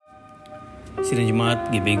Sidang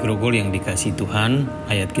Jemaat GBI Grogol yang dikasihi Tuhan,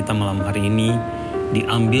 ayat kita malam hari ini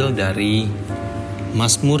diambil dari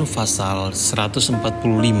Mazmur pasal 145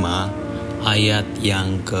 ayat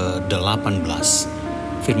yang ke-18.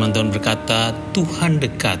 Firman Tuhan berkata, Tuhan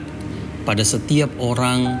dekat pada setiap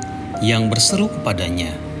orang yang berseru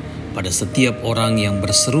kepada-Nya, pada setiap orang yang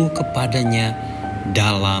berseru kepada-Nya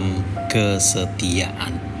dalam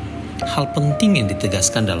kesetiaan. Hal penting yang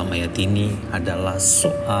ditegaskan dalam ayat ini adalah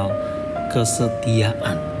soal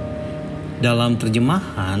kesetiaan. Dalam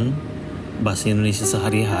terjemahan bahasa Indonesia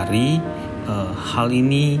sehari-hari, hal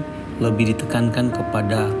ini lebih ditekankan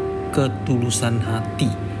kepada ketulusan hati.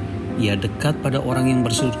 Ia dekat pada orang yang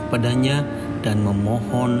berseru kepada-Nya dan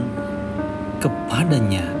memohon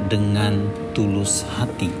kepada-Nya dengan tulus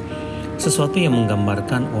hati. Sesuatu yang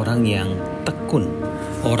menggambarkan orang yang tekun,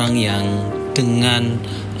 orang yang dengan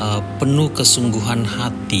penuh kesungguhan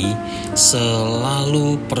hati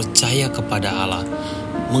selalu percaya kepada Allah,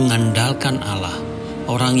 mengandalkan Allah,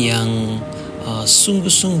 orang yang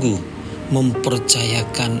sungguh-sungguh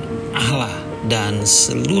mempercayakan Allah dan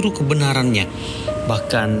seluruh kebenarannya,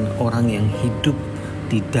 bahkan orang yang hidup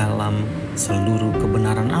di dalam seluruh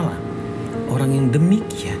kebenaran Allah. Orang yang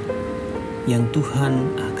demikian yang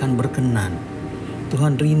Tuhan akan berkenan.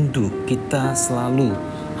 Tuhan rindu kita selalu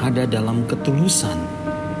ada dalam ketulusan,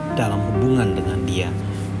 dalam hubungan dengan Dia,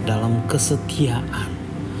 dalam kesetiaan,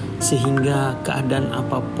 sehingga keadaan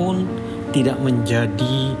apapun tidak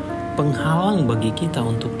menjadi penghalang bagi kita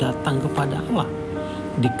untuk datang kepada Allah.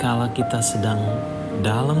 Dikala kita sedang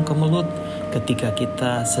dalam kemelut, ketika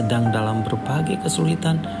kita sedang dalam berbagai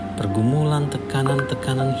kesulitan, pergumulan,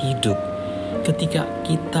 tekanan-tekanan hidup, ketika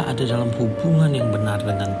kita ada dalam hubungan yang benar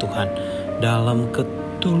dengan Tuhan, dalam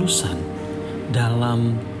ketulusan,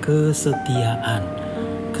 dalam kesetiaan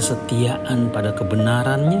pada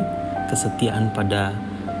kebenarannya, kesetiaan pada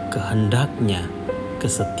kehendaknya,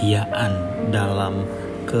 kesetiaan dalam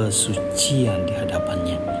kesucian di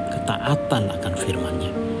hadapannya, ketaatan akan firman-Nya,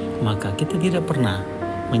 maka kita tidak pernah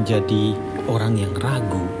menjadi orang yang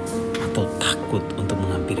ragu atau takut untuk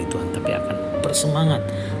menghampiri Tuhan, tapi akan bersemangat,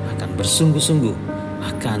 akan bersungguh-sungguh,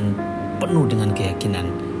 akan penuh dengan keyakinan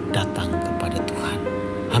datang kepada Tuhan.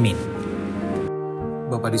 Amin.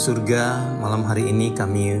 Bapa di surga, malam hari ini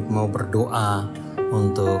kami mau berdoa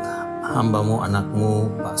untuk hamba-Mu,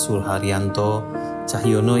 anak-Mu, Pak Sulharyanto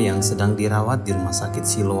Cahyono yang sedang dirawat di Rumah Sakit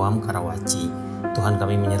Siloam, Karawaci. Tuhan,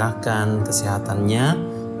 kami menyerahkan kesehatannya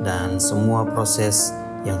dan semua proses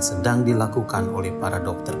yang sedang dilakukan oleh para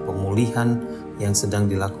dokter, pemulihan yang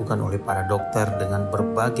sedang dilakukan oleh para dokter dengan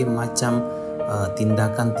berbagai macam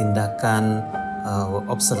tindakan-tindakan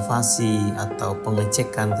observasi atau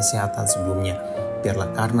pengecekan kesehatan sebelumnya.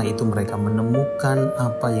 Biarlah karena itu mereka menemukan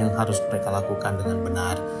apa yang harus mereka lakukan dengan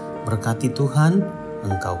benar. Berkati Tuhan,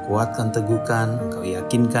 Engkau kuatkan, teguhkan, Engkau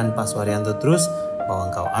yakinkan Pak Suharyanto terus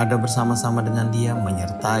bahwa Engkau ada bersama-sama dengan dia,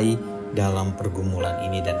 menyertai dalam pergumulan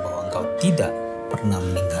ini, dan bahwa Engkau tidak pernah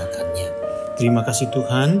meninggalkannya. Terima kasih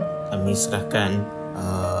Tuhan, kami serahkan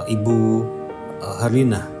Ibu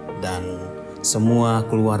Harlina dan semua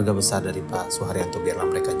keluarga besar dari Pak Suharyanto. Biarlah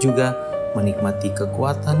mereka juga menikmati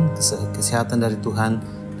kekuatan, kesehatan dari Tuhan,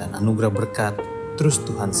 dan anugerah berkat terus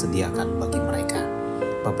Tuhan sediakan bagi mereka.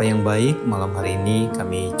 Bapa yang baik, malam hari ini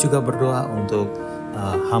kami juga berdoa untuk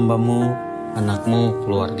hamba-Mu, anak-Mu,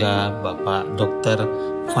 keluarga Bapak Dr.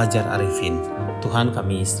 Fajar Arifin. Tuhan,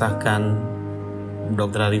 kami serahkan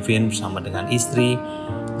Dr. Arifin bersama dengan istri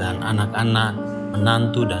dan anak-anak,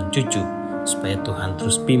 menantu dan cucu, supaya Tuhan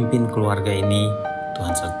terus pimpin keluarga ini.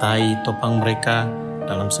 Tuhan sertai, topang mereka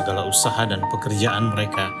dalam segala usaha dan pekerjaan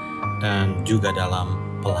mereka, dan juga dalam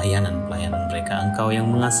pelayanan-pelayanan mereka. Engkau yang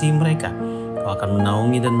mengasihi mereka, Engkau akan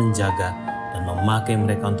menaungi dan menjaga dan memakai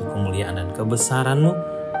mereka untuk kemuliaan dan kebesaran-Mu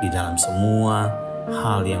di dalam semua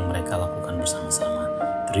hal yang mereka lakukan bersama-sama.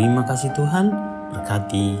 Terima kasih Tuhan,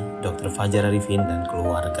 berkati Dr. Fajar Arifin dan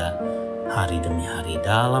keluarga hari demi hari.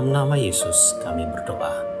 Dalam nama Yesus kami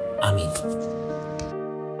berdoa. Amin.